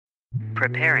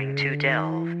Preparing to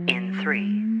delve in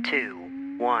 3,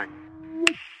 2, 1.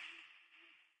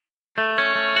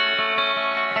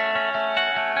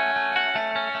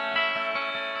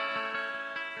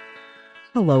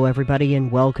 Hello everybody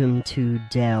and welcome to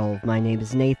Delve. My name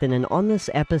is Nathan, and on this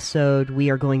episode we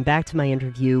are going back to my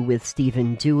interview with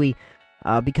Stephen Dewey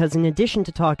because in addition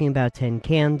to talking about 10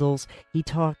 Candles, he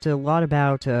talked a lot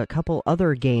about a couple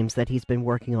other games that he's been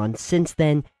working on since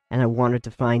then, and I wanted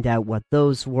to find out what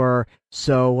those were,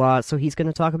 so he's going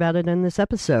to talk about it in this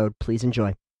episode. Please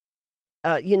enjoy.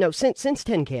 Since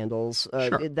 10 Candles,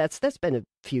 Sure. that's been a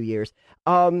few years,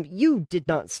 you did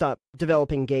not stop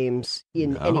developing games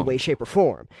in any No. way, shape, or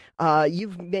form.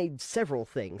 You've made several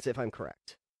things, if I'm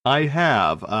correct. I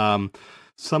have.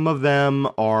 Some of them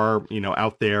are,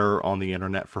 out there on the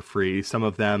internet for free. Some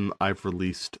of them I've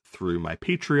released through my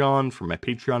Patreon, for my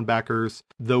Patreon backers.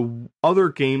 The other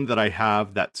game that I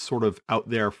have that's sort of out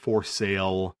there for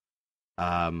sale,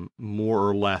 more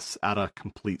or less at a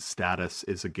complete status,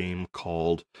 is a game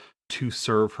called To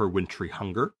Serve Her Wintry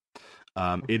Hunger.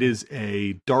 It is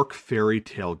a dark fairy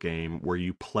tale game where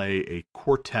you play a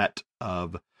quartet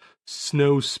of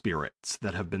snow spirits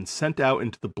that have been sent out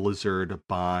into the blizzard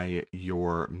by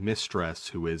your mistress,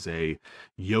 who is a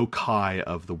yokai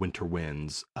of the winter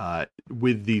winds,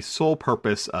 with the sole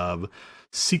purpose of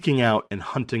seeking out and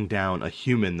hunting down a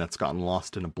human that's gotten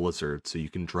lost in a blizzard so you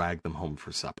can drag them home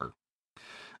for supper.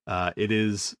 It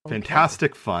is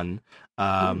fantastic fun.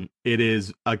 It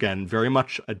is, again, very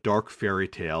much a dark fairy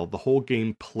tale. The whole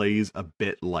game plays a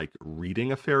bit like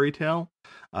reading a fairy tale.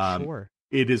 Sure.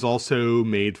 It is also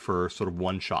made for sort of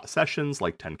one-shot sessions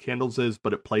like 10 Candles is,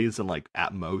 but it plays in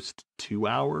at most 2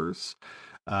 hours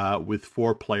with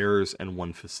 4 players and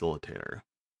 1 facilitator.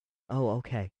 Oh,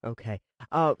 okay.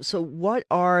 So what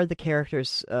are the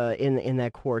characters in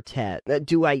that quartet?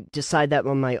 Do I decide that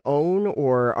on my own,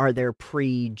 or are there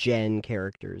pre-gen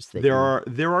characters? There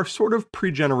are sort of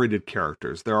pre-generated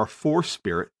characters. There are 4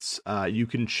 spirits. You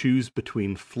can choose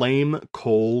between flame,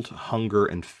 cold, hunger,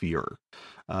 and fear.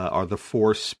 Are the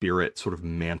 4 spirit sort of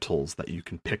mantles that you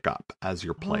can pick up as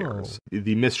your players.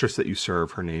 The mistress that you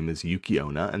serve, her name is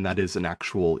Yuki-onna, and that is an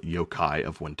actual yokai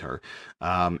of winter.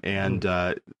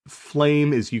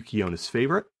 Flame is Yuki-onna's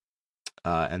favorite,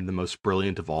 and the most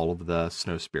brilliant of all of the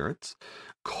snow spirits.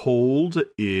 Cold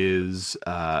is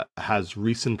has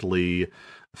recently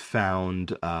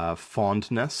found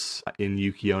fondness in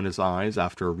Yuki-onna's eyes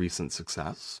after a recent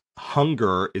success.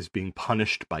 Hunger is being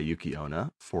punished by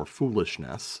Yuki-onna for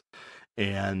foolishness,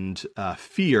 and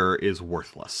fear is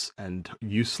worthless and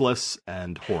useless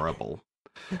and horrible.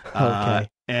 Okay.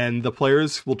 And the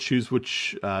players will choose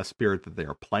which spirit that they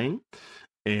are playing.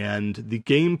 And the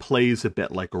game plays a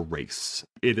bit like a race.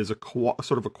 It is a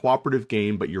sort of a cooperative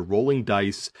game, but you're rolling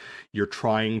dice. You're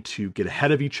trying to get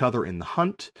ahead of each other in the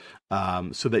hunt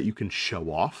so that you can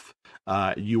show off.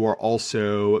 You are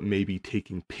also maybe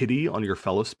taking pity on your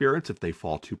fellow spirits if they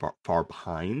fall too far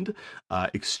behind,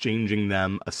 exchanging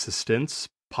them assistance,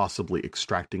 possibly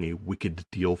extracting a wicked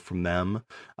deal from them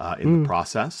in the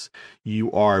process.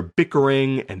 You are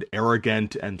bickering and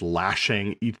arrogant and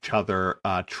lashing each other,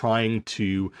 trying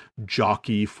to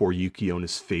jockey for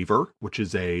Yuki-onna's favor, which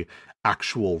is a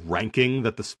actual ranking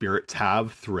that the spirits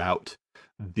have throughout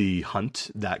the hunt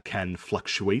that can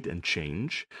fluctuate and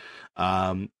change.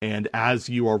 And as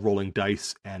you are rolling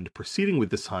dice and proceeding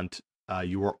with this hunt,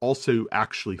 you are also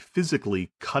actually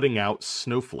physically cutting out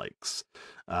snowflakes.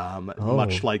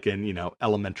 Much like in,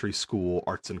 elementary school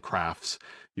arts and crafts,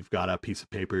 you've got a piece of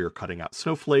paper, you're cutting out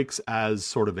snowflakes as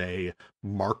sort of a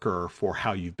marker for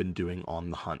how you've been doing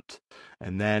on the hunt.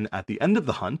 And then at the end of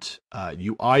the hunt,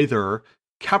 you either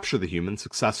capture the human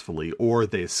successfully or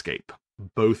they escape.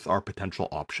 Both are potential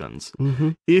options.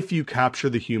 If you capture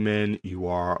the human, you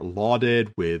are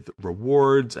lauded with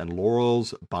rewards and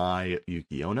laurels by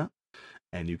Yuki-onna.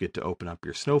 And you get to open up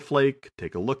your snowflake,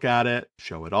 take a look at it,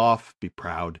 show it off, be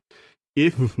proud.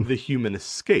 If the human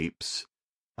escapes,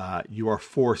 you are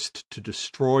forced to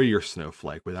destroy your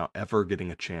snowflake without ever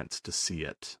getting a chance to see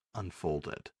it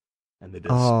unfolded. And it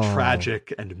is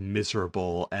tragic and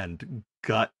miserable and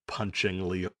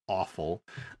gut-punchingly awful.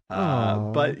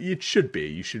 But it should be.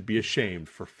 You should be ashamed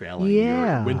for failing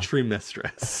your wintry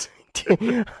mistress.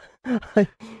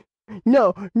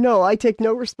 No, I take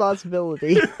no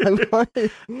responsibility.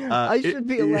 I should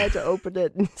be allowed to open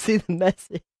it and see the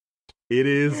message. It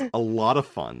is a lot of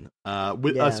fun,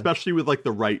 especially with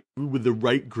the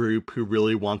right group who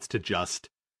really wants to just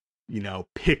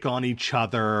pick on each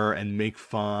other and make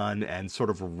fun and sort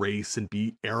of race and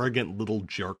be arrogant little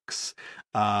jerks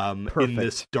in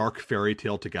this dark fairy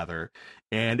tale together.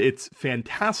 And it's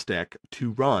fantastic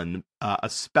to run,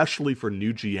 especially for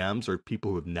new GMs or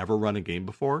people who have never run a game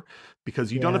before,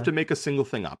 because you don't have to make a single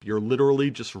thing up. You're literally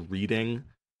just reading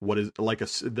what is like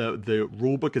the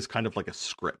rule book is kind of like a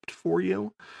script for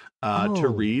you to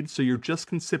read. So you just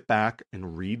can sit back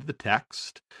and read the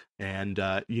text and,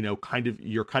 you're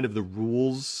kind of the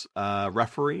rules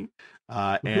referee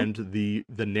and the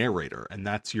narrator, and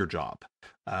that's your job.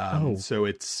 So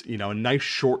it's, a nice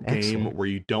short game where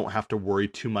you don't have to worry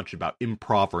too much about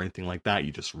improv or anything like that.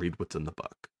 You just read what's in the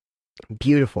book.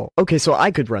 Beautiful. Okay, so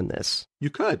I could run this. You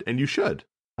could, and you should.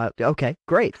 Okay,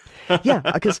 great. Yeah,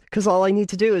 because all I need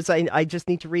to do is I just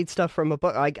need to read stuff from a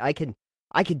book. I can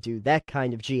do that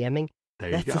kind of GMing.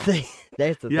 That's the thing.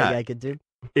 That's the thing I could do.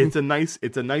 It's a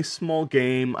nice small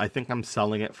game. I think I'm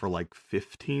selling it for like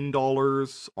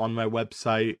 $15 on my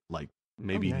website, like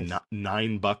maybe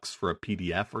 $9 for a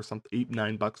PDF or something,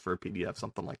 $8-9 for a PDF,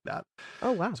 something like that.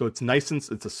 Oh wow! So it's nice, and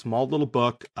it's a small little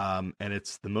book, and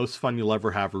it's the most fun you'll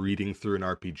ever have reading through an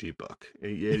RPG book.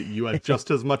 You have just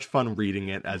as much fun reading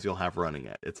it as you'll have running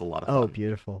it. It's a lot of fun. Oh,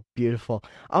 beautiful, beautiful.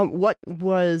 What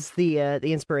was the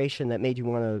inspiration that made you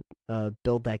want to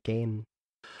build that game?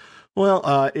 Well,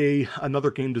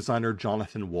 another game designer,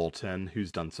 Jonathan Walton, who's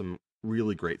done some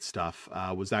really great stuff,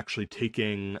 was actually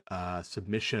taking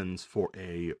submissions for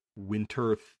a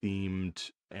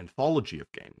winter-themed anthology of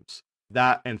games.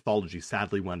 That anthology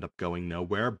sadly wound up going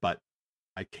nowhere, but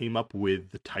I came up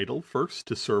with the title first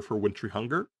to serve for Wintry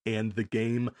Hunger, and the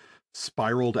game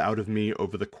spiraled out of me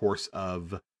over the course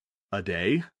of a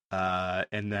day.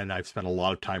 And then I've spent a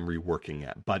lot of time reworking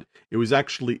it. But it was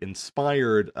actually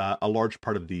inspired, a large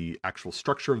part of the actual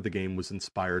structure of the game was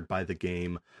inspired by the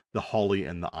game The Holly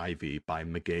and the Ivy by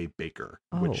Mackay Baker,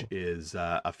 which is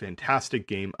a fantastic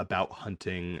game about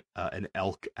hunting an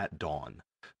elk at dawn.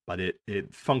 But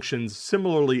it functions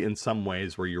similarly in some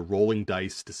ways, where you're rolling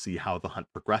dice to see how the hunt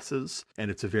progresses. And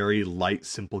it's a very light,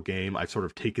 simple game. I've sort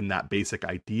of taken that basic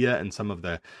idea and some of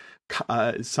the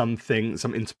some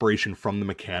inspiration from the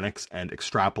mechanics and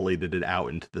extrapolated it out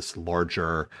into this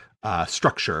larger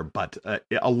structure. But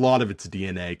a lot of its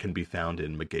DNA can be found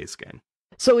in Mackay's game.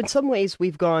 So in some ways,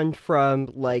 we've gone from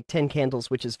like 10 Candles,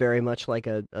 which is very much like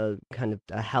a kind of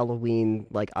a Halloween,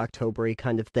 like October-y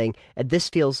kind of thing. And this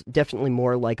feels definitely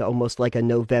more like almost like a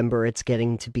November. It's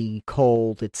getting to be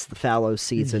cold. It's the fallow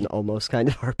season, almost kind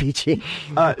of RPG.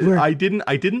 I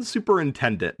didn't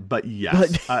superintend it, but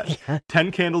yes,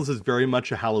 10 Candles is very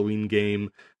much a Halloween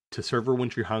game. To serve for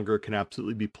Wintry Hunger can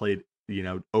absolutely be played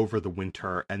over the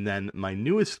winter. And then my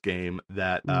newest game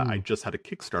that I just had a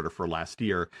Kickstarter for last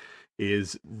year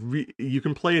is you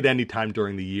can play it any time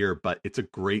during the year, but it's a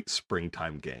great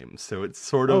springtime game. So it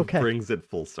sort of brings it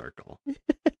full circle.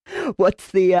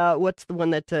 What's the one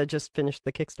that just finished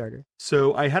the Kickstarter?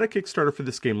 So I had a Kickstarter for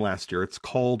this game last year. It's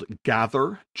called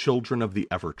Gather, Children of the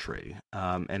Evertree.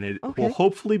 And it will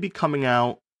hopefully be coming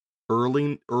out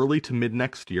early to mid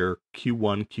next year,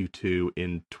 Q1, Q2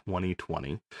 in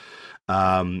 2020.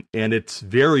 And it's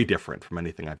very different from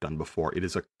anything I've done before. It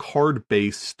is a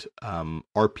card-based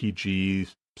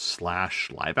RPG /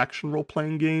 live action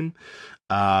role-playing game.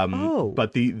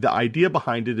 But the idea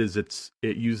behind it is it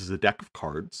uses a deck of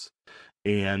cards,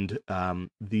 and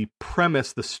the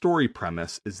story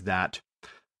premise is that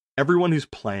everyone who's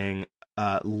playing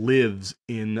lives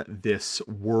in this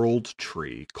world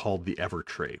tree called the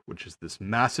Evertree, which is this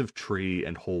massive tree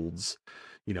and holds,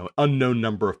 unknown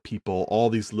number of people,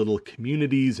 all these little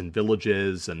communities and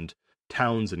villages and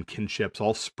towns and kinships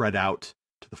all spread out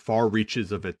to the far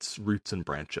reaches of its roots and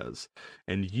branches.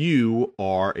 And you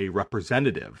are a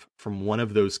representative from one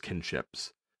of those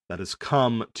kinships that has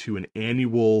come to an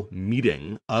annual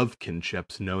meeting of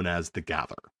kinships known as the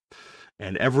Gather.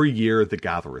 And every year the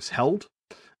Gather is held,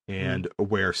 and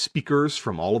where speakers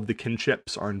from all of the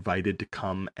kinships are invited to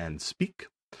come and speak,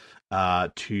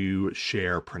 to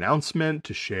share pronouncement,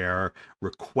 to share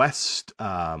request,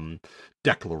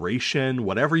 declaration,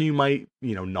 whatever you might,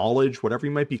 knowledge, whatever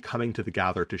you might be coming to the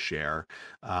Gather to share.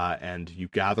 And you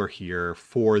gather here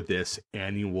for this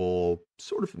annual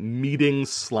sort of meeting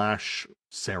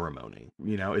 / ceremony.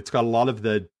 It's got a lot of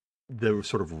the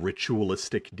sort of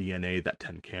ritualistic DNA that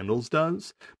 10 Candles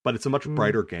does, but it's a much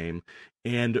brighter game.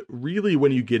 And really,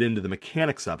 when you get into the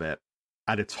mechanics of it,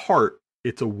 at its heart,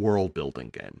 it's a world building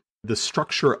game. The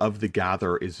structure of the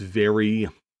Gather is very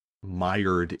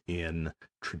mired in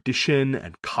tradition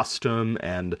and custom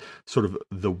and sort of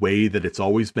the way that it's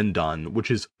always been done, which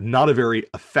is not a very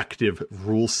effective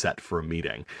rule set for a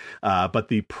meeting. But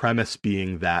the premise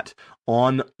being that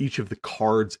on each of the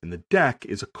cards in the deck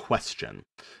is a question.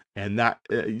 And that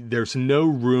there's no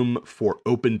room for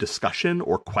open discussion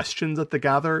or questions at the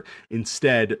gather.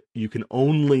 Instead, you can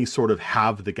only sort of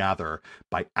have the gather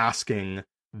by asking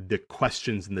the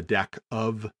questions in the deck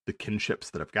of the kinships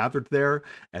that have gathered there,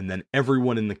 and then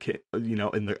everyone in the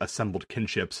in the assembled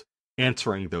kinships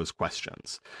answering those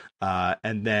questions.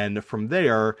 And then from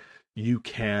there, you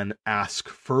can ask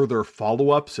further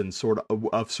follow-ups and sort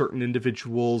of certain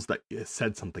individuals that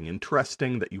said something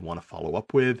interesting that you want to follow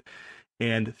up with.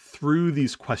 And through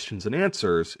these questions and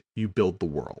answers, you build the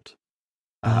world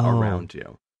around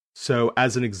you. So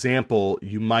as an example,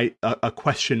 a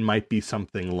question might be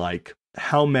something like,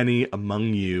 how many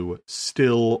among you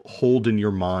still hold in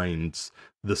your minds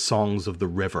the songs of the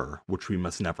river, which we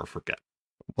must never forget?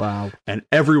 Wow. And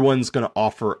everyone's going to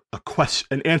offer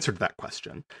an answer to that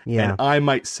question. Yeah. And I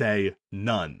might say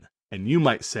none. And you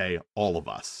might say all of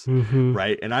us, Mm-hmm.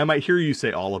 right? And I might hear you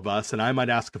say all of us, and I might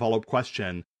ask a follow-up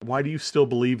question. Why do you still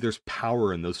believe there's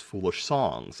power in those foolish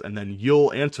songs? And then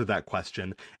you'll answer that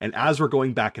question. And as we're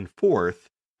going back and forth,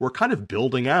 we're kind of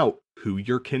building out who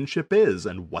your kinship is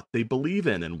and what they believe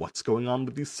in and what's going on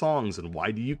with these songs and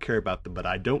why do you care about them, but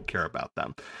I don't care about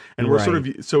them. And we're sort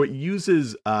of, so it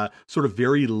uses sort of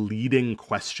very leading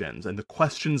questions, and the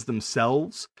questions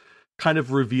themselves kind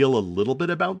of reveal a little bit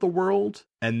about the world,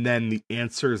 and then the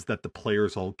answers that the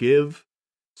players all give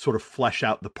sort of flesh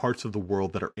out the parts of the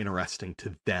world that are interesting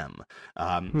to them.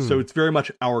 So it's very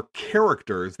much our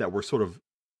characters that we're sort of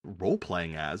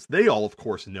role-playing as. They all, of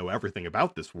course, know everything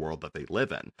about this world that they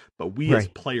live in, but we as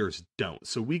players don't.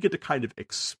 So we get to kind of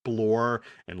explore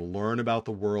and learn about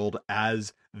the world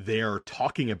as they're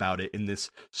talking about it in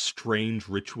this strange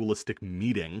ritualistic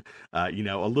meeting, a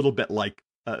little bit like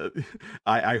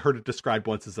I heard it described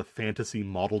once as a fantasy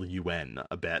model UN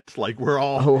a bit. Like we're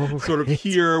all sort of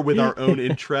here with our own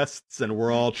interests, and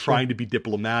we're all trying to be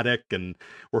diplomatic, and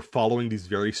we're following these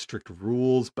very strict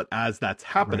rules. But as that's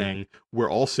happening,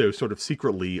 we're also sort of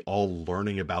secretly all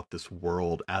learning about this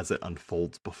world as it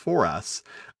unfolds before us,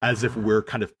 as if we're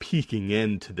kind of peeking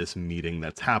into this meeting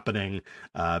that's happening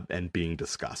and being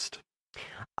discussed.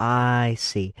 I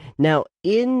see. Now,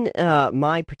 in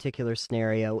my particular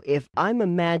scenario, if I'm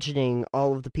imagining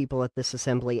all of the people at this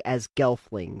assembly as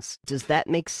gelflings, does that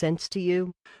make sense to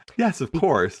you? Yes, of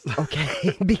course.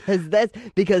 Okay, because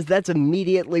that's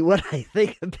immediately what I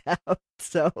think about.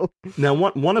 So now,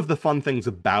 one of the fun things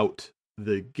about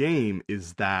the game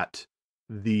is that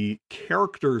the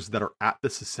characters that are at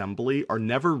this assembly are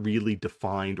never really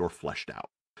defined or fleshed out.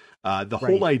 The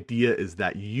whole idea is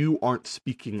that you aren't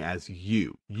speaking as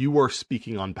you. You are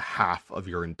speaking on behalf of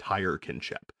your entire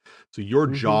kinship. So your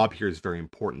job here is very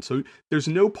important. So there's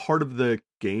no part of the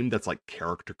game that's like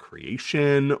character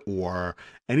creation or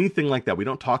anything like that. We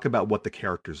don't talk about what the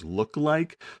characters look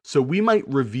like. So we might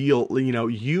reveal,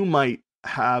 you might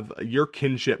have your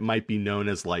kinship might be known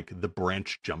as like the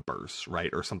branch jumpers, right?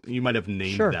 Or something. You might have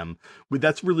named them.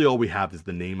 That's really all we have is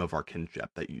the name of our kinship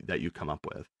that you come up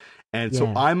with. And so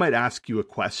I might ask you a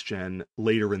question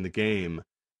later in the game,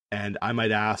 and I might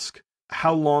ask,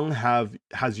 how long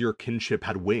has your kinship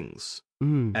had wings?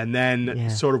 And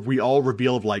then sort of we all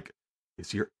reveal of like,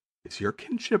 is your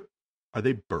kinship, are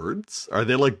they birds? Are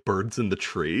they like birds in the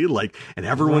tree? Like, and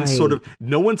everyone's sort of,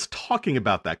 no one's talking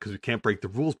about that because we can't break the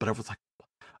rules, but everyone's like,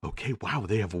 okay, wow,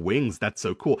 they have wings. That's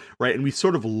so cool, right? And we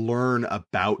sort of learn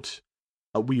about,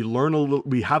 we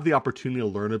have the opportunity to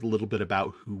learn a little bit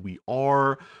about who we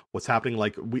are, what's happening.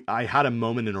 Like I had a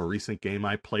moment in a recent game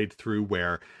I played through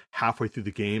where halfway through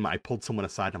the game, I pulled someone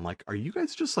aside. I'm like, are you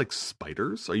guys just like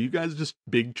spiders? Are you guys just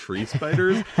big tree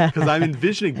spiders? Because I'm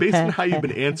envisioning based on how you've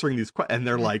been answering these questions. And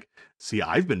they're like, see,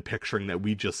 I've been picturing that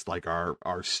we just like are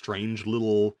strange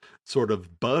little sort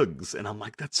of bugs. And I'm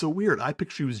like, that's so weird. I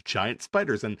picture you as giant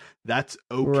spiders, and that's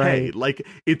okay. Like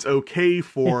it's okay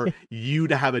for you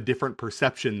to have a different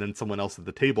perception than someone else at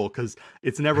the table, because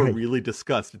it's never really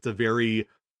discussed. It's a very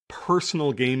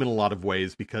personal game in a lot of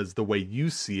ways, because the way you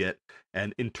see it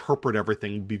and interpret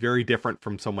everything will be very different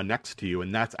from someone next to you,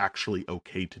 and that's actually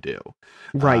okay to do.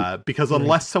 Because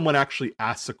unless someone actually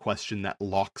asks a question that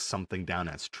locks something down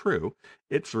as true,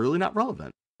 it's really not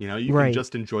relevant. You can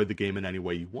just enjoy the game in any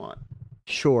way you want.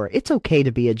 Sure, it's okay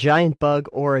to be a giant bug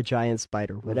or a giant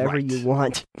spider, whatever you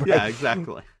want. Yeah,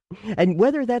 exactly. And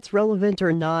whether that's relevant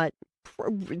or not,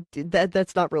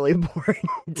 that's not really important.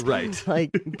 Right.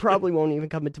 Like, probably won't even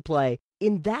come into play.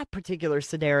 In that particular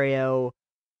scenario,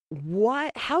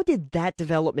 How did that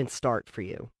development start for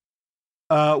you?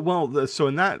 So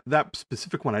in that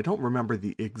specific one, I don't remember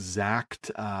the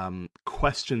exact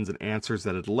questions and answers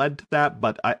that had led to that,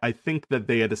 but I think that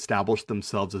they had established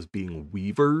themselves as being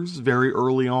weavers very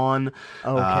early on.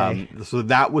 Okay. So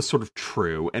that was sort of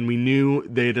true, and we knew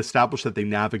they had established that they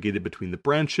navigated between the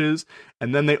branches,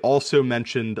 and then they also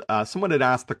mentioned someone had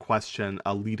asked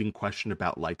a leading question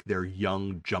about like their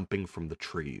young jumping from the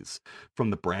trees, from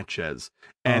the branches,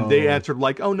 and they answered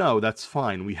like, "Oh no, that's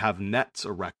fine. We have nets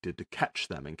erected to catch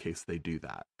them in case they do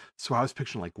that." So I was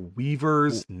picturing like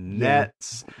weavers,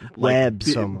 nets,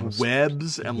 webs, like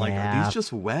webs, and like, are these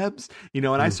just webs? And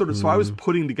I so I was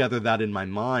putting together that in my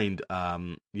mind,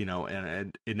 and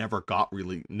it never got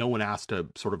really. No one asked a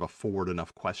sort of a forward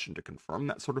enough question to confirm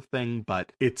that sort of thing.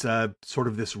 But it's a sort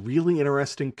of this really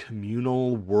interesting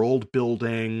communal world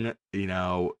building,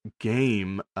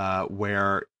 game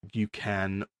where you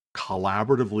can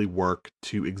collaboratively work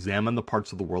to examine the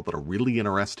parts of the world that are really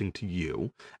interesting to you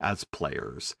as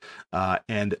players,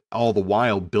 and all the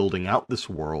while building out this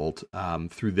world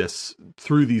through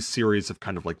these series of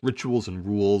kind of like rituals and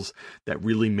rules that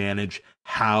really manage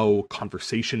how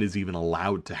conversation is even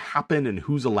allowed to happen and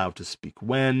who's allowed to speak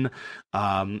when.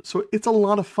 So it's a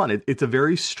lot of fun. It's a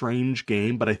very strange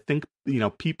game, but I think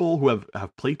people who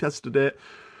have play tested it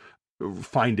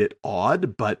find it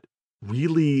odd, but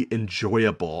really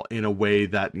enjoyable in a way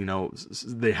that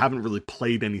they haven't really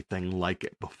played anything like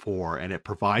it before, and it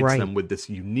provides them with this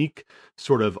unique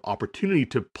sort of opportunity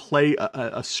to play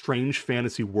a strange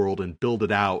fantasy world and build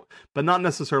it out, but not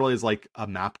necessarily as like a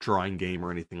map drawing game or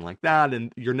anything like that.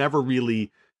 And you're never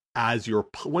really,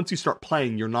 once you start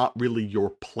playing, you're not really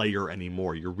your player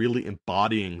anymore. You're really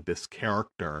embodying this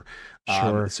character.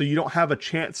 Sure. So you don't have a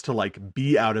chance to like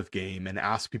be out of game and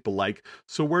ask people like,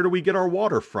 so where do we get our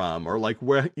water from? Or like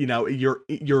where, you're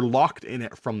locked in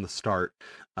it from the start,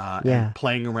 and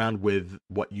playing around with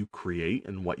what you create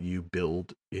and what you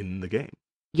build in the game.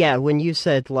 Yeah, when you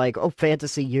said like, "Oh,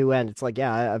 fantasy UN," it's like,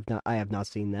 yeah, I have not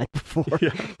seen that before.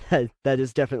 That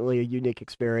is definitely a unique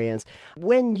experience.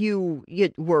 When you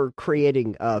were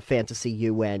creating fantasy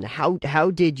UN,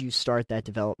 how did you start that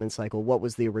development cycle? What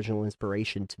was the original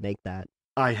inspiration to make that?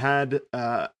 I had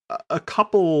a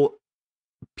couple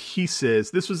pieces.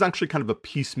 This was actually kind of a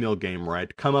piecemeal game where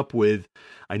I'd come up with,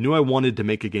 I knew I wanted to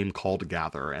make a game called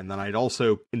Gather, and then I'd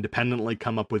also independently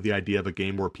come up with the idea of a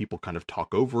game where people kind of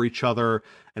talk over each other,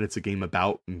 and it's a game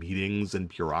about meetings and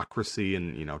bureaucracy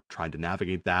and trying to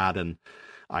navigate that. And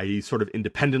I sort of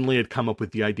independently had come up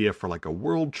with the idea for like a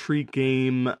world tree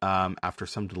game after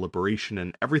some deliberation,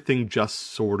 and everything just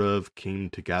sort of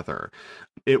came together.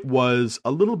 It was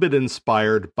a little bit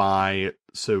inspired by,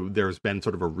 so there's been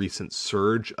sort of a recent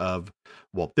surge of,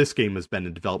 well, this game has been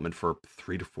in development for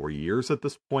 3 to 4 years at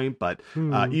this point, but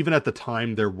even at the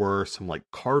time there were some like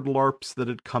card LARPs that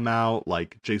had come out,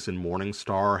 like Jason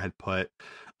Morningstar had put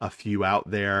a few out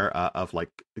there of like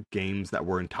games that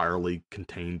were entirely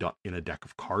contained in a deck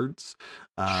of cards.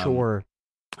 Sure.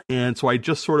 And so I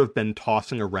just sort of been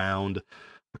tossing around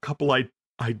a couple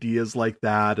ideas like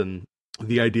that, and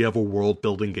the idea of a world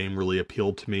building game really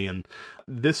appealed to me. And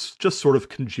this just sort of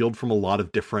congealed from a lot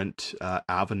of different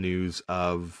avenues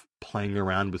of playing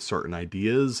around with certain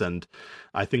ideas. And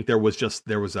I think there was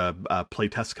a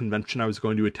playtest convention I was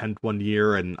going to attend one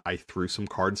year, and I threw some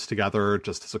cards together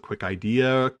just as a quick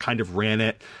idea, kind of ran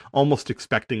it, almost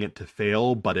expecting it to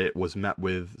fail, but it was met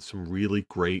with some really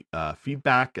great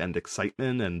feedback and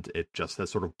excitement, and it just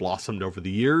has sort of blossomed over the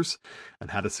years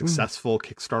and had a successful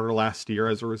Kickstarter last year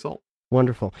as a result.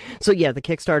 Wonderful. So yeah, the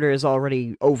Kickstarter is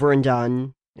already over and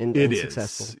done. And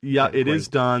successful. Yeah, it is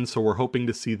done. So we're hoping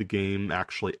to see the game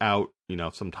actually out,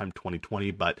 sometime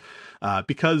 2020. But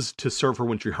because To Serve for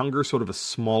Wintry Hunger, sort of a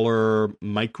smaller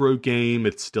micro game,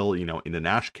 it's still, in an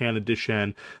Ashcan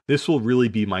edition. This will really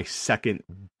be my second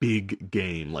big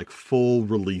game, like full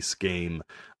release game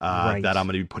that I'm going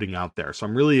to be putting out there. So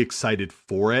I'm really excited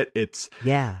for it. It's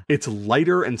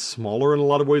lighter and smaller in a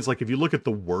lot of ways. Like if you look at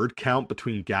the word count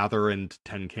between Gather and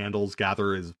 10 Candles,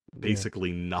 Gather is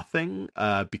basically nothing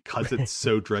because it's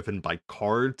so driven by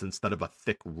cards instead of a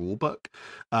thick rule book.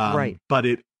 But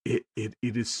it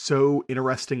is so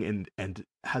interesting and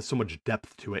has so much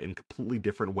depth to it in completely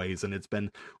different ways, and it's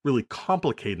been really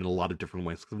complicated in a lot of different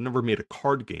ways because I've never made a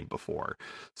card game before.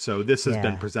 So this has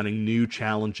been presenting new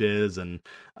challenges, and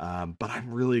but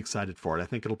I'm really excited for it. I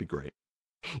think it'll be great.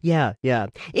 Yeah.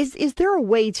 Is there a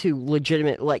way to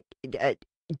legitimate, like,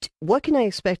 what can I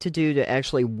expect to do to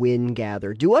actually win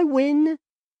Gather? Do I win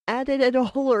at it at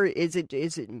all, or is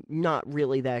it not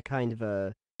really that kind of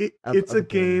a It's of a a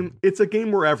game? game. It's a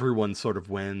game where everyone sort of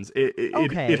wins. It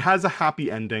Okay. has a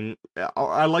happy ending.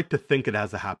 I like to think it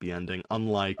has a happy ending,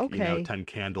 unlike Okay. 10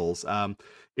 Candles.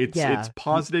 It's Yeah.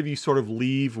 positive. You sort of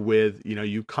leave with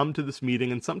you come to this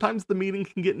meeting, and sometimes the meeting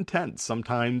can get intense.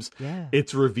 Sometimes Yeah.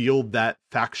 it's revealed that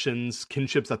factions,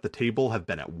 kinships at the table have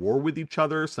been at war with each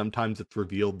other. Sometimes it's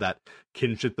revealed that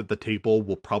kinship at the table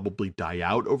will probably die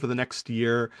out over the next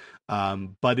year.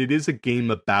 But it is a game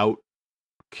about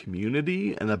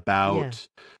community and Yeah. about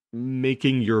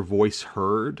making your voice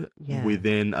heard Yeah.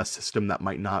 within a system that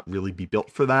might not really be built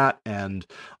for that, and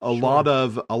Sure. a lot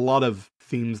of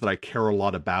themes that I care a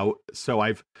lot about. So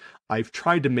I've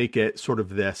tried to make it sort of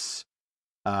this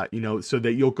so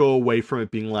that you'll go away from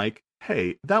it being like,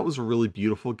 hey, that was a really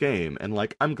beautiful game, and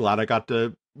like I'm glad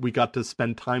we got to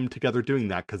spend time together doing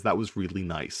that because that was really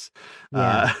nice.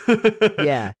 Yeah.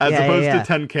 Yeah. As Yeah. opposed to Yeah.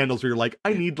 10 Candles where you're like,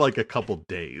 I need like a couple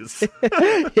days.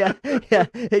 Yeah. Yeah.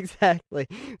 Exactly.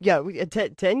 Yeah.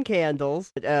 10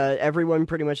 candles. Everyone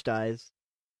pretty much dies,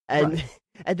 and Right.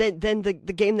 and then the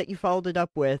game that you followed it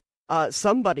up with,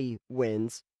 somebody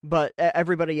wins, but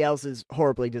everybody else is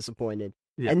horribly disappointed.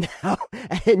 Yeah.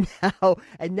 And now,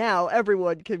 and now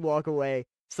everyone can walk away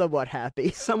somewhat happy.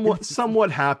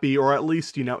 Somewhat happy, or at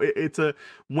least it's a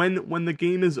when the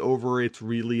game is over, it's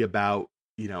really about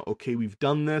okay, we've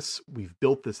done this, we've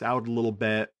built this out a little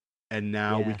bit, and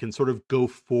now we Yeah. can sort of go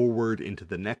forward into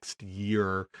the next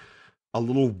year a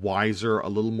little wiser, a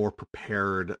little more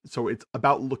prepared. So it's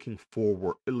about looking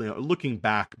forward, looking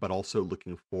back, but also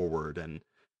looking forward, and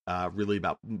really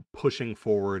about pushing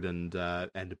forward and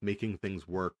making things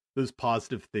work. Those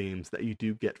positive themes that you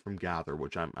do get from Gather,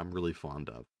 which I'm really fond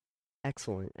of.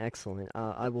 Excellent, excellent.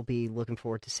 I will be looking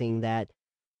forward to seeing that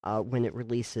when it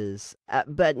releases.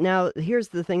 But now, here's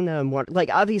the thing that I'm wondering. Like,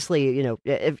 obviously,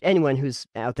 if anyone who's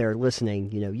out there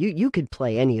listening, you could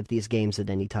play any of these games at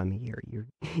any time of year.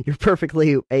 You're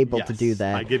perfectly able to do Yes,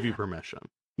 that. I give you permission.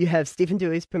 You have Stephen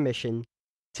Dewey's permission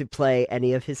to play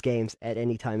any of his games at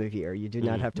any time of year. You do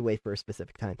not have to wait for a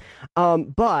specific time.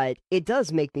 But it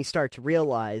does make me start to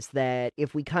realize that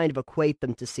if we kind of equate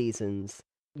them to seasons,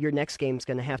 your next game's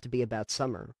going to have to be about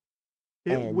summer.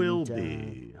 It will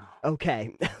be.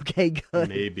 Okay. Okay, good.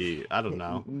 Maybe. I don't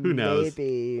know. Who knows?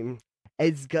 Maybe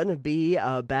it's gonna be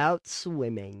about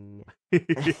swimming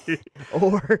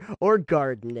or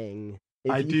gardening.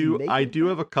 If I you do make I it do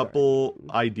have a about couple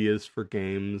gardening. ideas for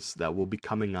games that will be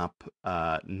coming up.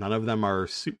 None of them are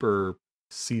super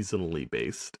seasonally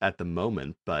based at the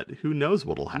moment, but who knows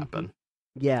what'll Mhm. happen.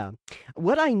 Yeah.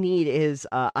 What I need is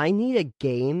I need a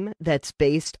game that's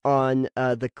based on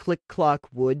the Click Clock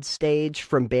Wood stage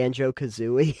from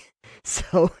Banjo-Kazooie.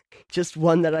 So just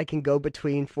one that I can go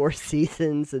between four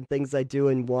seasons, and things I do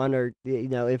in one or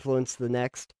influence the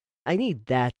next. I need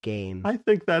that game. I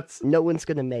think that's No one's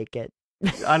gonna make it.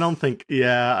 I don't think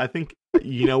yeah, I think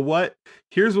you know what?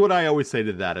 Here's what I always say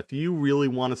to that. If you really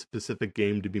want a specific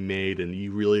game to be made and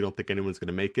you really don't think anyone's going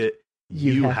to make it,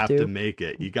 You you have have to to. make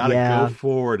it. You got to go Yeah.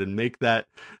 forward and make that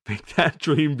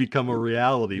dream become a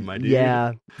reality, my dude.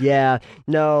 Yeah, yeah.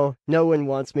 No, no one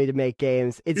wants me to make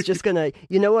games. It's just gonna,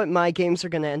 you know what my games are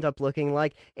gonna end up looking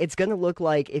like? It's gonna look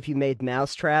like if you made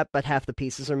Mousetrap, but half the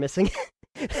pieces are missing.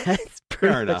 That's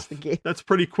pretty Fair much enough. the game. That's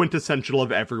pretty quintessential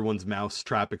of everyone's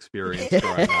Mousetrap experience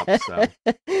growing up. So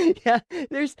Yeah,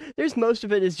 there's most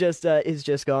of it is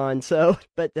just gone. So,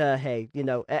 but hey,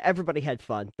 everybody had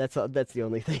fun. That's the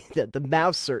only thing that the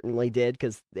mouse certainly did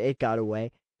because it got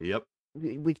away. yep.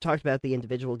 We've talked about the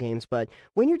individual games, but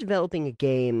when you're developing a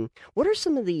game, what are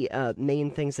some of the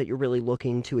main things that you're really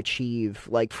looking to achieve,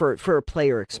 like for a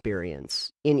player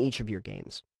experience in each of your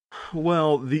games?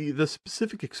 Well, the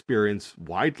specific experience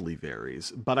widely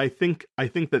varies, but I think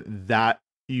that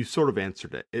you sort of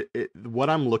answered it. What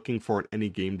I'm looking for in any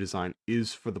game design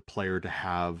is for the player to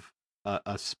have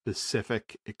a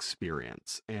specific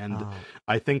experience, and Oh,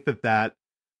 I think that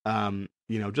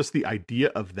just the idea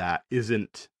of that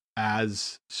isn't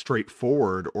as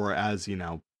straightforward or as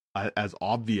as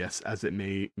obvious as it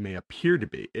may appear to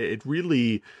be. It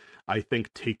really, I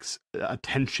think, takes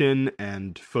attention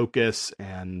and focus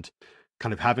and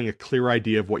kind of having a clear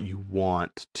idea of what you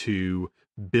want to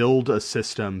build a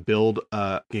system, build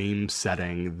a game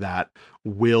setting that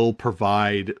will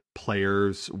provide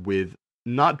players with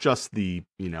not just the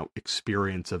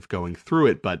experience of going through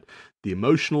it, but the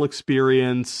emotional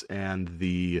experience and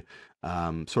the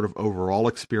sort of overall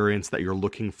experience that you're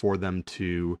looking for them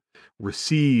to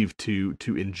receive, to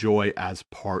enjoy as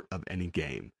part of any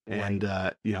game. right.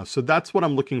 And so that's what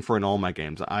I'm looking for in all my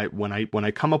games. When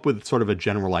I come up with sort of a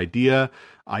general idea,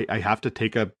 I have to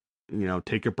take a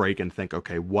break and think,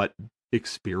 okay, what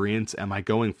experience am I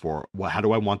going for? How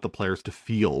do I want the players to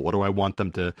feel? What do I want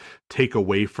them to take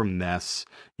away from this,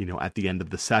 at the end of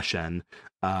the session?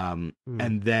 And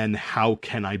then how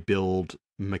can I build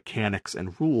mechanics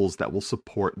and rules that will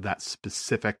support that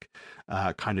specific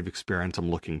kind of experience I'm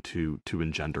looking to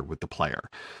engender with the player?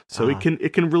 So it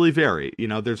can really vary.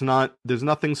 There's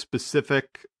nothing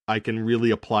specific I can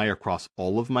really apply across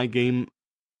all of my game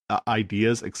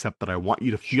ideas, except that I want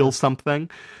you to feel something,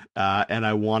 and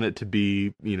I want it to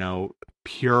be,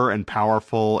 pure and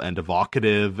powerful and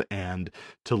evocative, and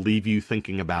to leave you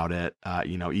thinking about it,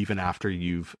 even after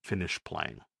you've finished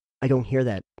playing. I don't hear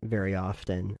that very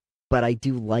often, but I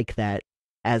do like that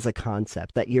as a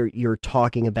concept, that you're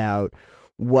talking about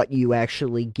what you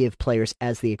actually give players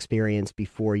as the experience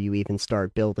before you even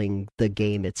start building the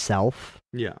game itself.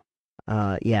 Yeah.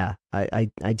 I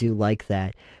do like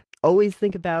that. Always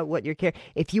think about what your character...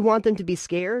 If you want them to be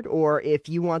scared, or if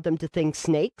you want them to think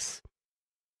snakes,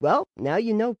 well, now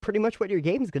you know pretty much what your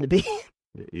game's going to be.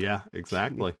 Yeah,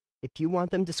 exactly. If you want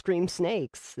them to scream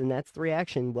snakes, and that's the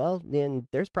reaction, well, then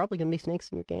there's probably going to be snakes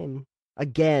in your game.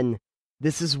 Again,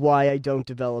 this is why I don't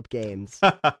develop games.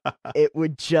 It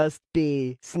would just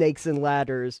be snakes and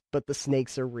ladders, but the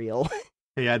snakes are real.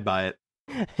 Hey, I'd buy it.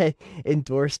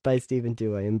 Endorsed by Stephen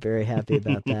Dewey. I'm very happy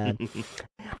about that.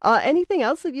 Anything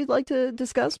else that you'd like to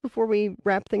discuss before we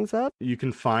wrap things up? You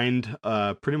can find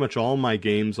pretty much all my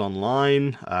games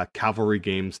online,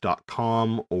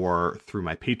 cavalrygames.com, or through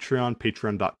my Patreon,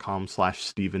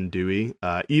 patreon.com/Stephen Dewey.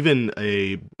 Even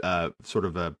a sort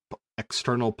of a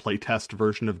external playtest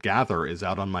version of Gather is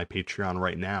out on my Patreon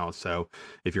right now. So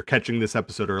if you're catching this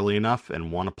episode early enough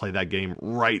and want to play that game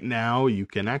right now, you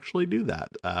can actually do that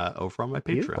over on my Patreon.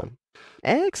 Beautiful.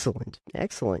 Excellent.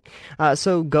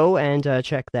 So go and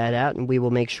check that out, and we will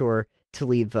make sure to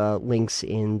leave links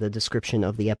in the description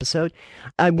of the episode.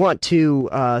 I want to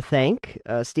thank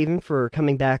Stephen for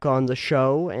coming back on the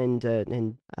show, and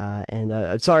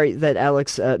sorry that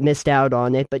Alex missed out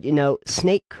on it, but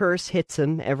snake curse hits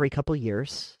him every couple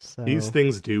years. So. These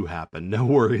things do happen. No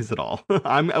worries at all.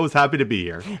 I was happy to be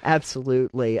here.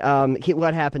 Absolutely.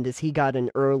 What happened is he got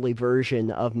an early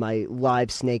version of my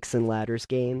live Snakes and Ladders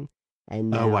game.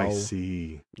 And now, I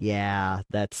see. Yeah,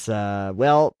 that's, live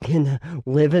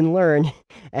and learn,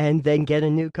 and then get a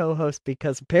new co-host,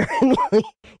 because apparently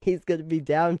he's going to be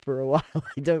down for a while.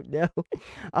 I don't know.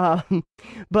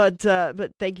 But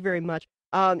thank you very much.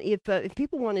 If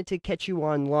people wanted to catch you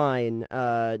online,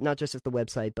 not just at the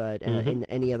website, but in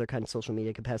any other kind of social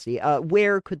media capacity,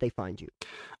 where could they find you?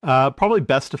 Probably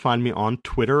best to find me on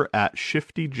Twitter at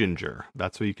Shifty Ginger.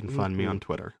 That's where you can find me on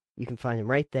Twitter. You can find him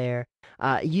right there.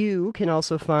 You can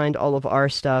also find all of our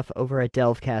stuff over at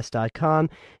delvecast.com.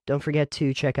 Don't forget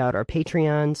to check out our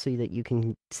Patreon so that you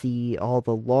can see all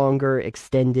the longer,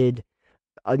 extended,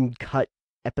 uncut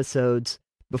episodes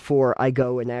before I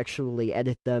go and actually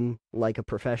edit them like a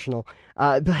professional.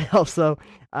 But also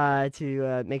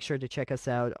to make sure to check us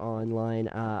out online.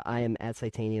 I am at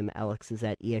Titanium, Alex is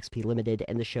at EXP Limited,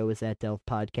 and the show is at Delve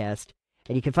Podcast.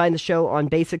 And you can find the show on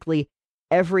basically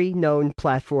every known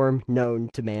platform known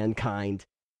to mankind.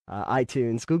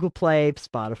 iTunes, Google Play,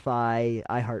 Spotify,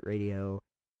 iHeartRadio.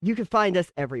 You can find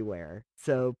us everywhere.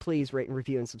 So please rate and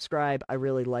review and subscribe. I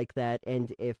really like that.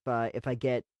 And if I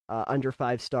get under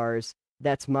 5 stars,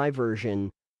 that's my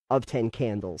version of 10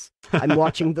 candles. I'm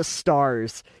watching the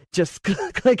stars just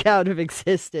click out of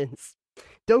existence.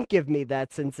 Don't give me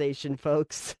that sensation,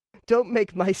 folks. Don't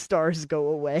make my stars go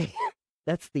away.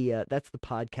 That's the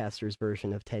podcaster's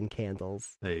version of 10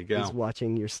 candles. There you go. Is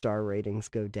watching your star ratings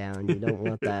go down. You don't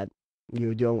want that.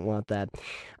 You don't want that.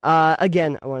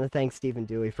 Again, I want to thank Stephen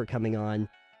Dewey for coming on,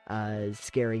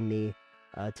 scaring me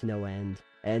to no end,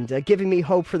 and giving me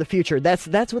hope for the future.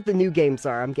 That's what the new games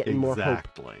are. I'm getting more hope.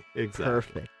 Exactly.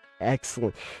 Perfect.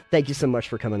 Excellent. Thank you so much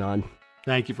for coming on.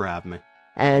 Thank you for having me.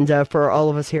 And for all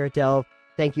of us here at Delve,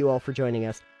 thank you all for joining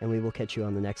us, and we will catch you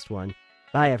on the next one.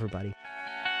 Bye, everybody.